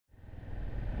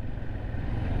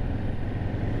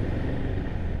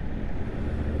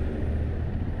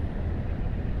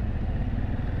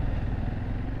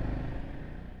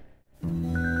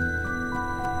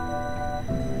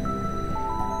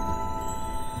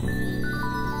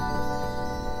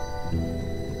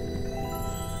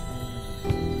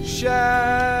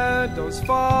Shadows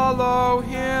follow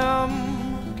him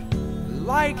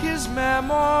like his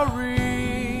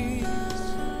memories,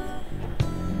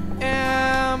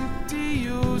 empty,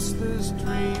 useless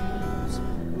dreams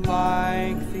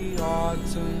like the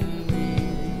autumn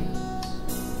leaves.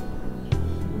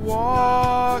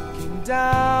 Walking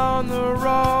down the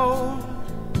road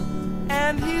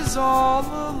and he's all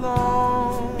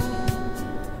alone.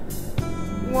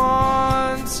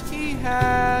 Once he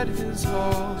had his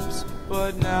hopes,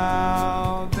 but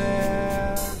now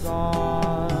they're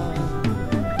gone.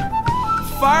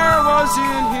 Fire was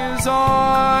in his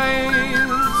eyes,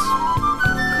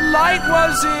 light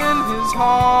was in his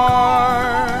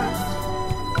heart.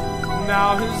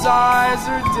 Now his eyes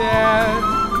are dead,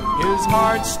 his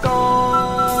heart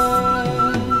stone.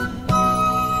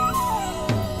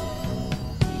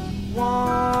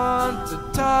 Want to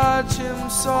touch him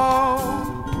so,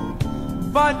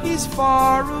 but he's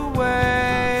far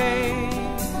away.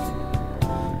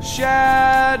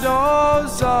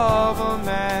 Shadows of a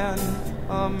man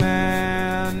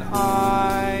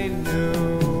I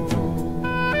knew.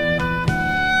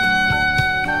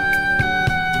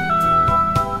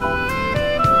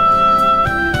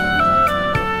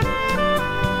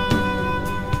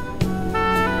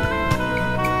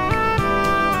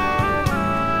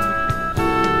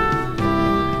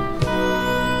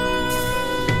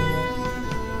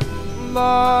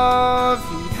 Love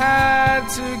he had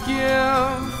to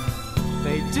give,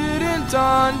 they didn't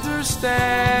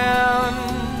understand.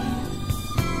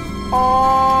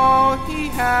 All he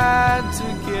had to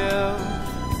give,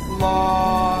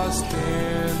 lost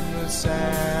in the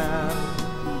sand.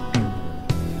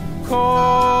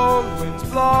 Cold winds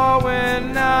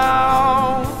blowing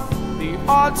now, the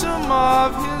autumn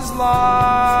of his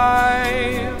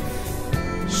life.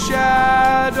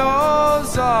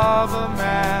 Shadows of a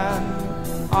man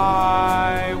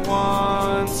I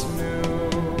once knew.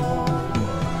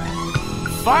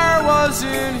 Fire was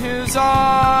in his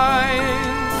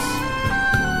eyes,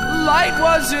 light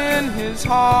was in his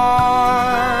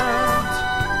heart.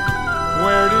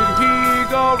 Where did he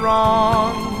go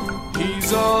wrong?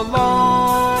 He's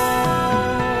alone.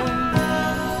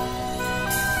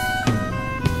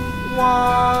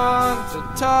 Want to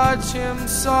touch him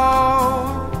so,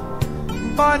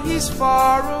 but he's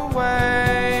far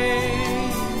away.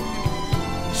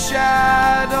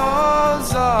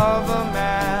 Shadows of a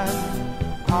man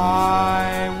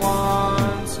I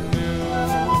once knew.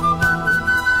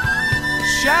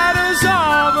 Shadows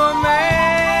of a man.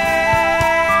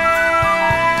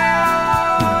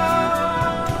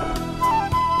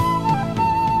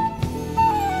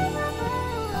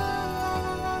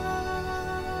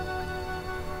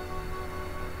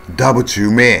 W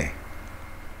中名